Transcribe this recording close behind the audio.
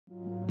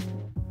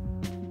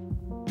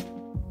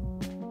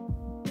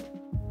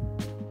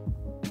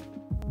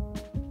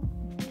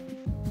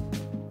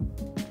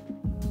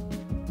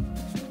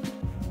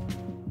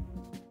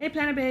Hey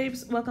planner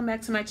babes, welcome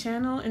back to my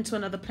channel and to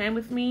another plan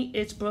with me.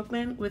 It's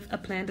Brooklyn with a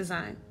plan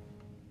design.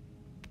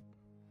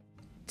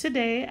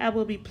 Today I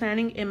will be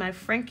planning in my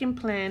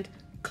frankenplanned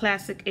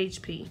classic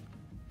HP.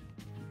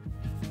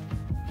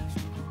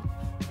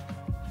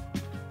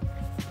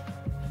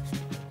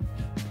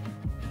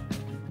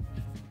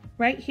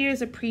 Right here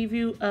is a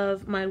preview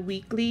of my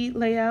weekly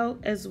layout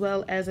as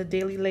well as a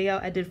daily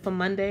layout I did for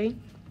Monday.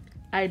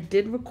 I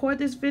did record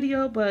this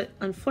video, but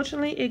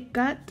unfortunately it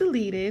got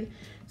deleted.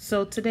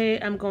 So today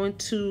I'm going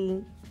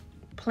to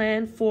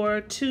plan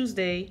for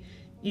Tuesday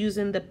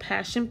using the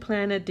Passion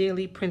Planner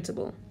Daily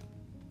Printable.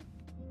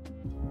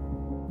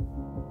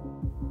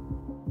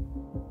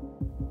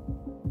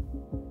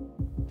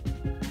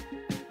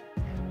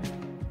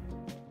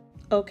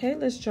 Okay,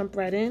 let's jump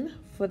right in.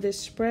 For this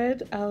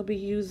spread, I'll be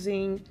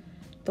using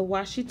the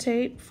washi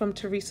tape from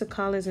Teresa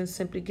Collins and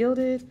Simply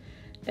Gilded,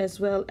 as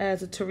well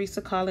as the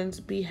Teresa Collins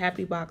Be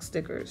Happy box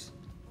stickers.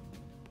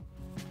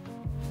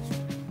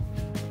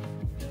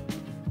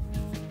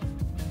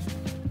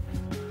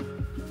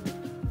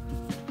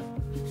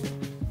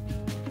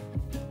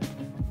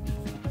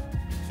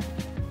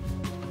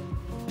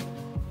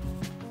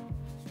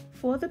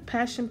 For the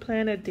Passion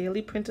Planner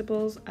Daily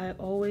Printables, I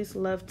always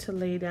love to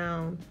lay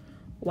down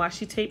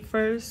washi tape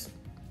first.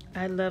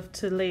 I love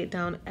to lay it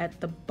down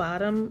at the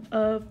bottom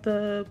of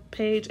the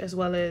page as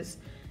well as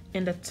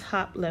in the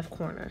top left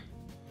corner.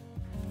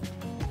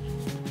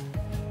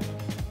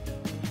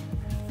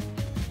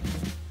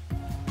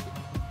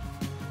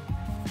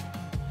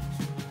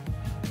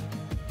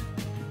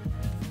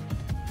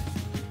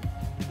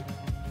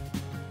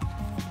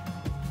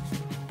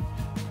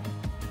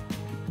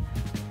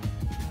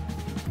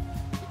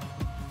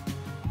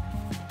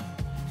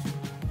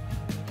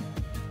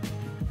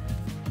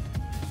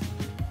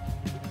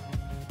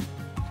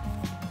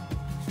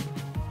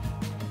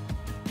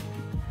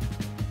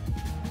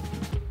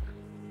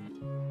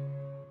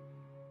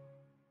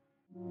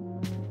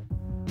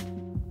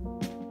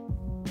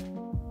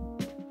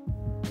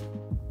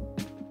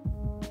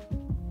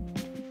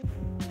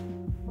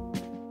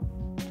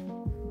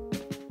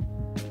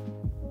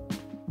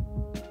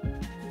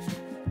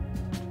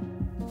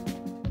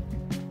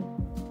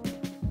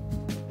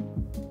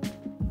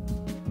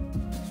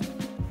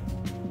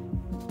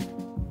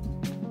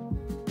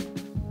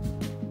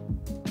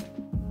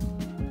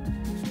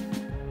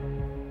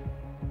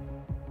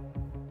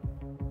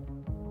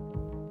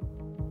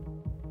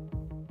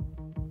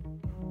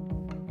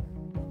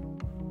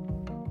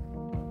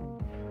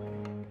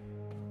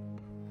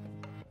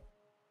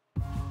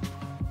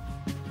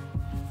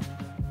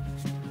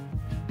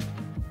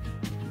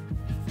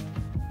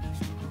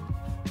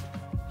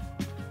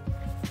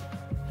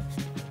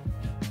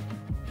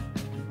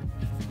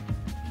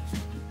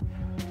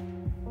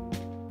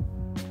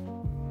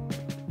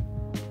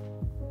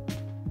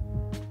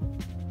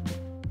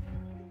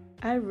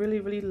 I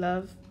really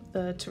love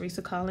the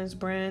Teresa Collins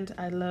brand.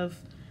 I love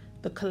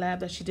the collab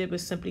that she did with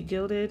Simply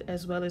Gilded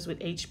as well as with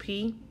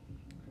HP.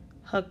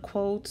 Her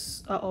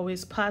quotes are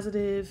always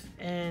positive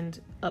and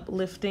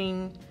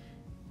uplifting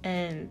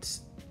and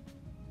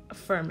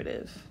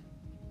affirmative.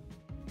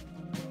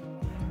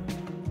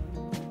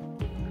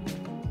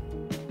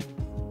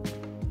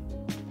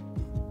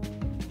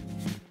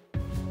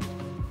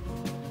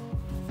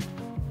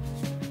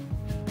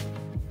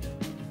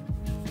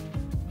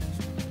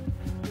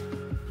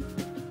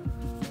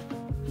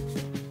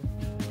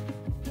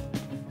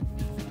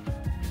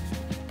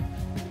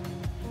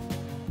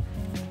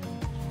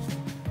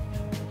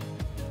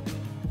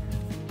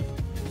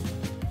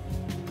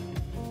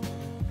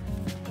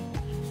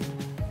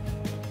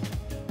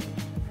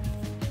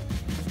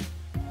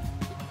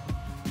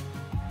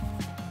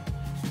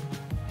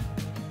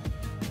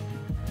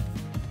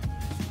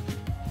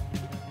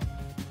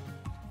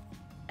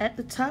 At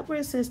the top where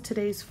it says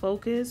today's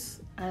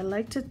focus, I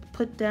like to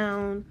put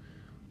down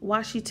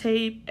washi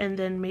tape and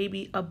then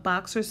maybe a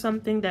box or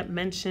something that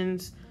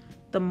mentions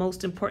the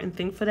most important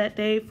thing for that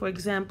day. For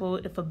example,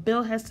 if a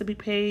bill has to be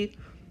paid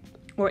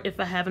or if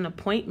I have an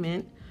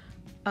appointment.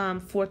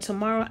 For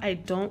tomorrow, I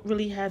don't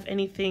really have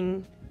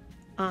anything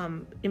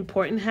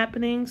important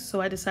happening,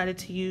 so I decided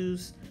to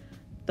use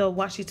the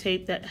washi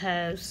tape that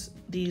has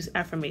these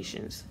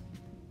affirmations.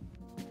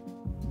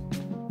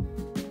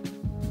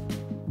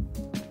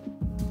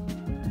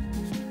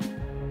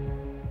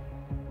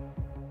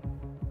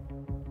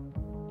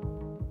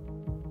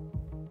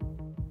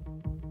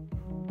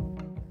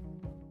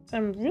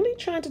 I'm really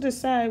trying to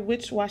decide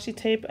which washi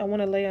tape I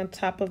want to lay on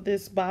top of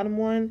this bottom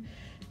one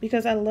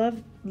because I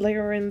love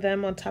layering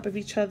them on top of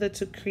each other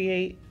to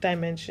create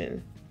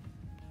dimension.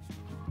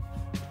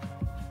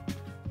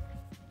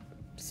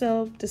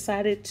 So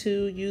decided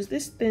to use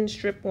this thin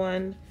strip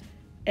one,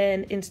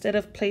 and instead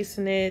of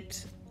placing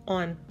it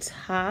on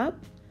top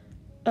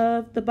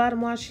of the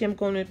bottom washi, I'm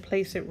going to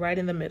place it right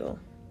in the middle.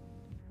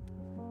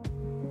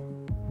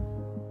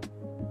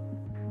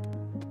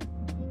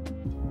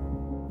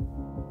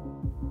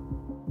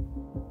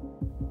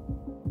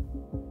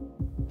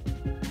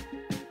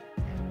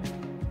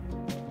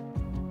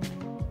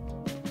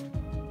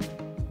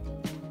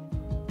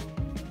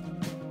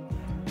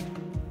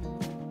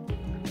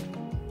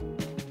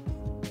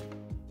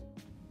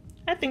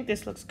 think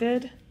this looks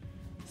good.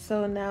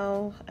 So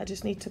now I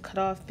just need to cut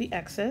off the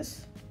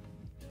excess.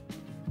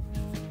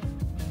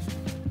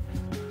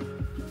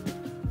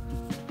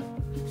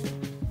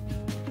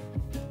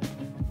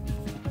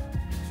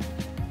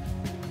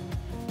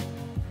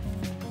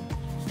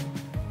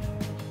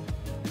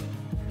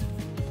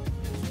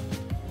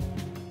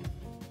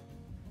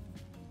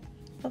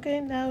 Okay,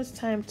 now it's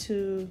time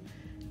to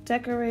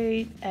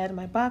decorate, add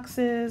my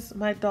boxes,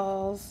 my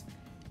dolls,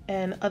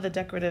 and other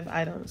decorative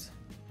items.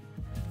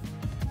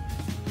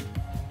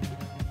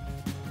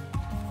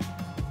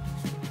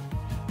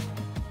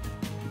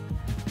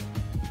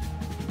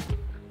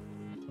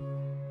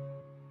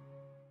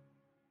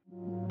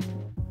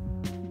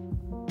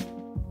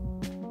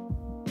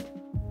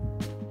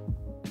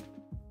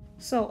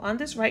 So on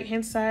this right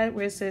hand side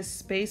where it says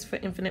space for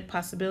infinite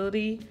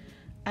possibility,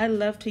 I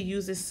love to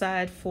use this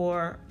side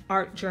for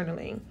art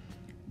journaling.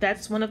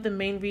 That's one of the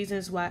main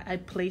reasons why I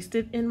placed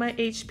it in my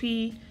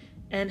HP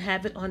and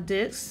have it on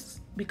discs,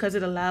 because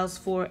it allows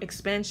for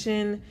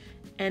expansion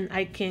and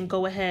I can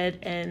go ahead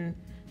and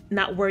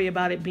not worry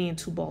about it being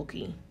too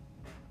bulky.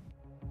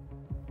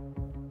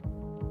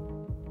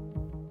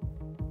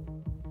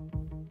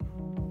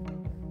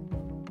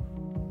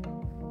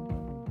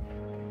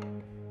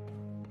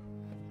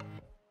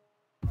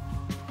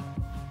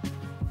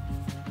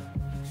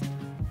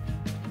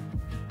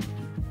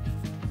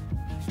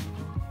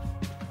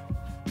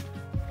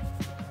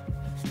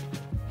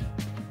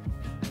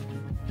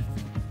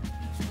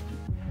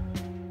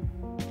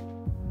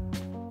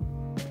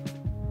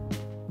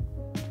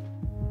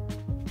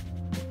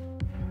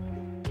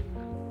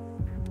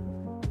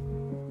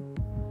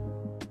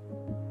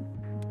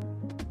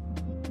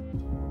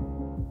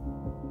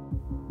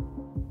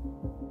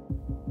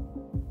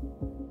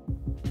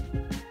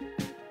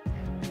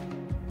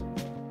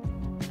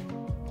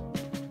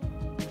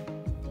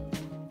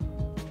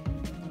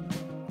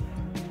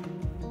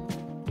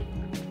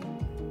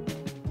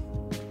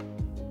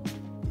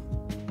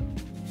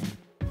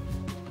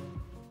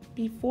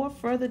 Before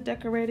further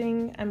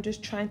decorating, I'm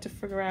just trying to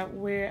figure out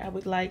where I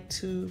would like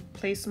to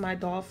place my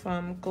doll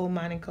from Gold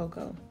Mining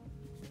Coco.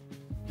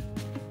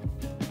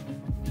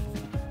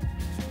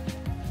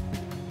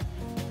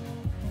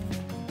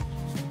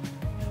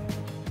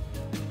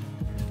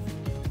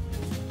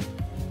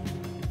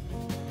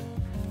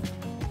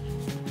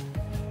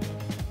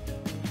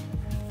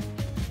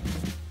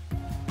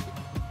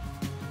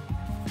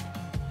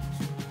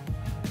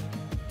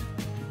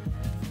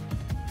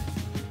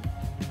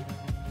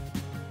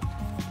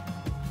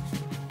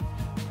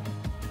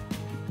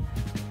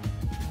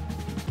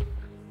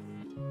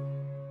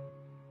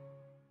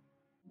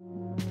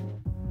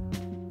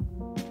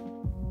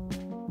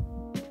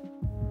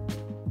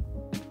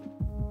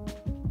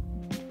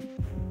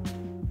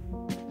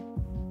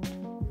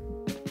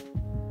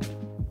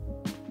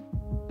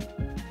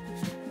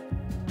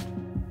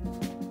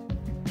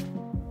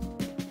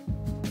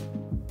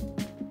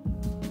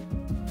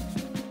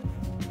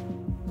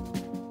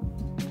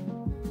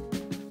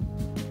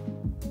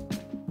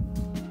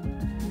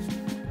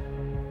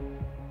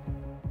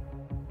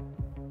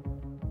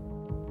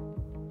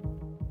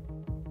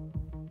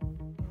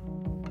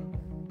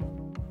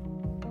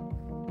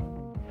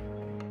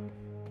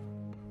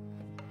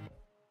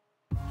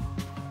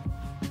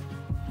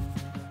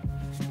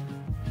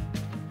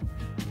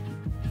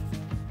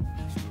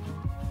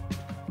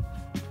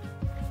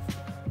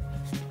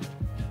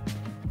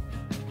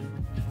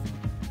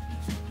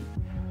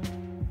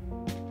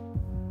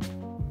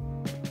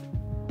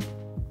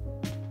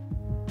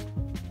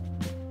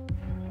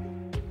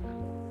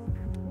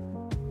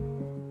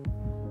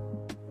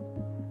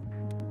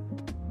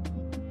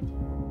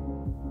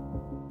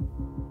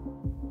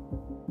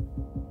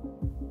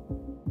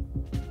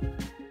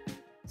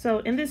 So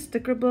in this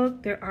sticker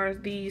book, there are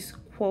these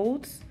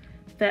quotes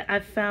that I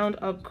found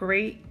are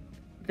great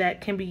that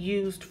can be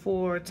used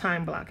for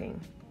time blocking.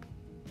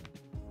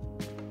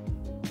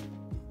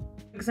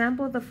 For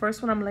example, the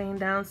first one I'm laying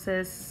down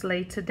says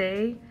 "Slay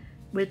today,"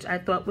 which I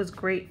thought was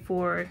great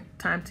for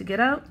time to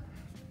get up.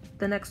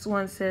 The next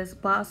one says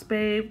 "Boss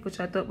babe," which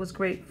I thought was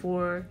great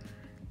for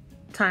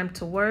time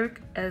to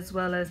work, as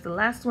well as the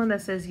last one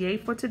that says "Yay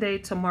for today"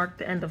 to mark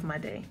the end of my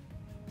day.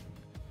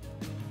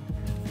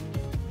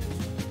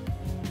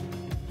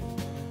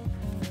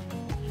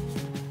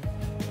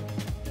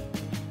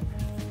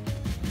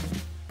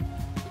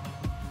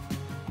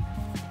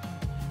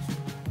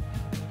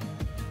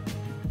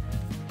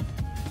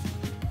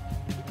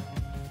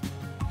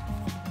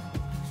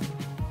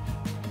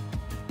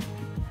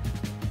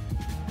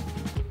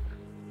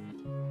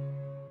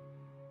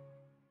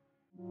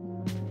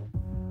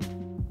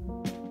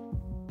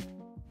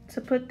 To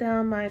put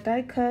down my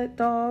die cut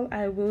doll,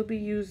 I will be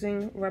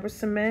using rubber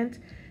cement.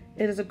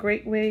 It is a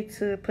great way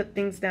to put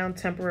things down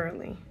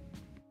temporarily.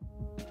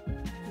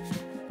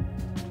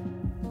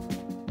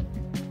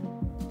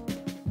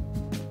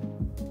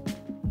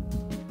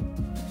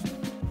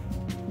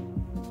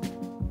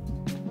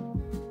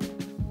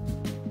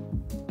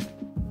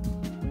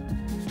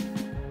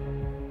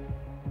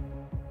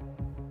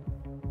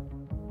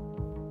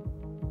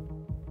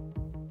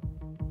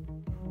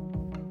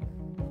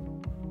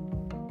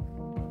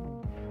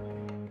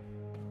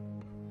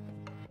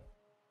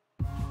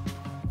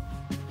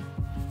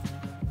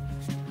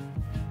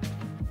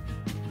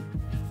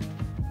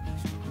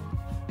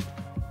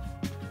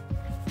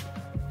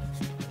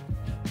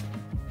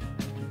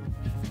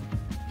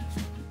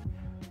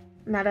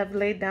 Now that I've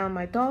laid down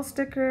my doll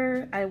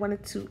sticker, I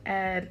wanted to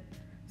add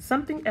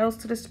something else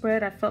to the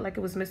spread. I felt like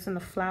it was missing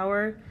a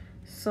flower,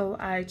 so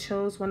I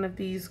chose one of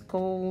these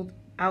gold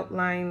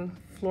outline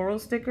floral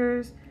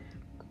stickers,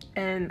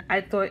 and I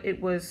thought it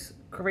was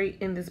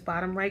great in this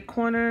bottom right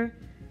corner,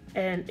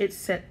 and it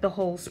set the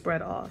whole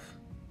spread off.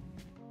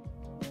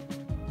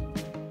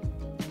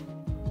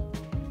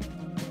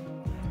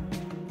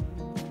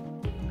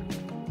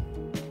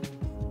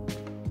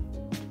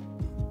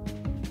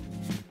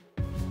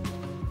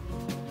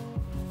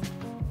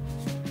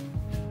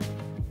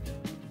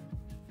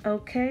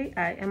 Okay,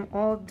 I am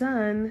all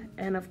done,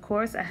 and of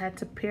course I had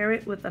to pair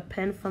it with a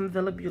pen from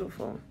Villa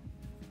Beautiful.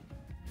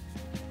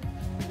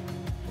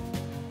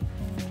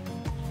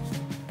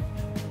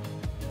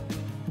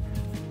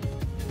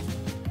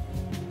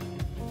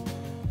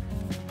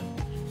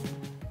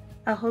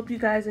 I hope you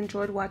guys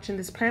enjoyed watching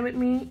this plan with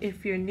me.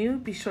 If you're new,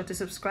 be sure to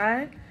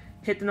subscribe,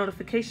 hit the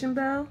notification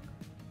bell.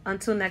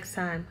 Until next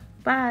time,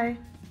 bye!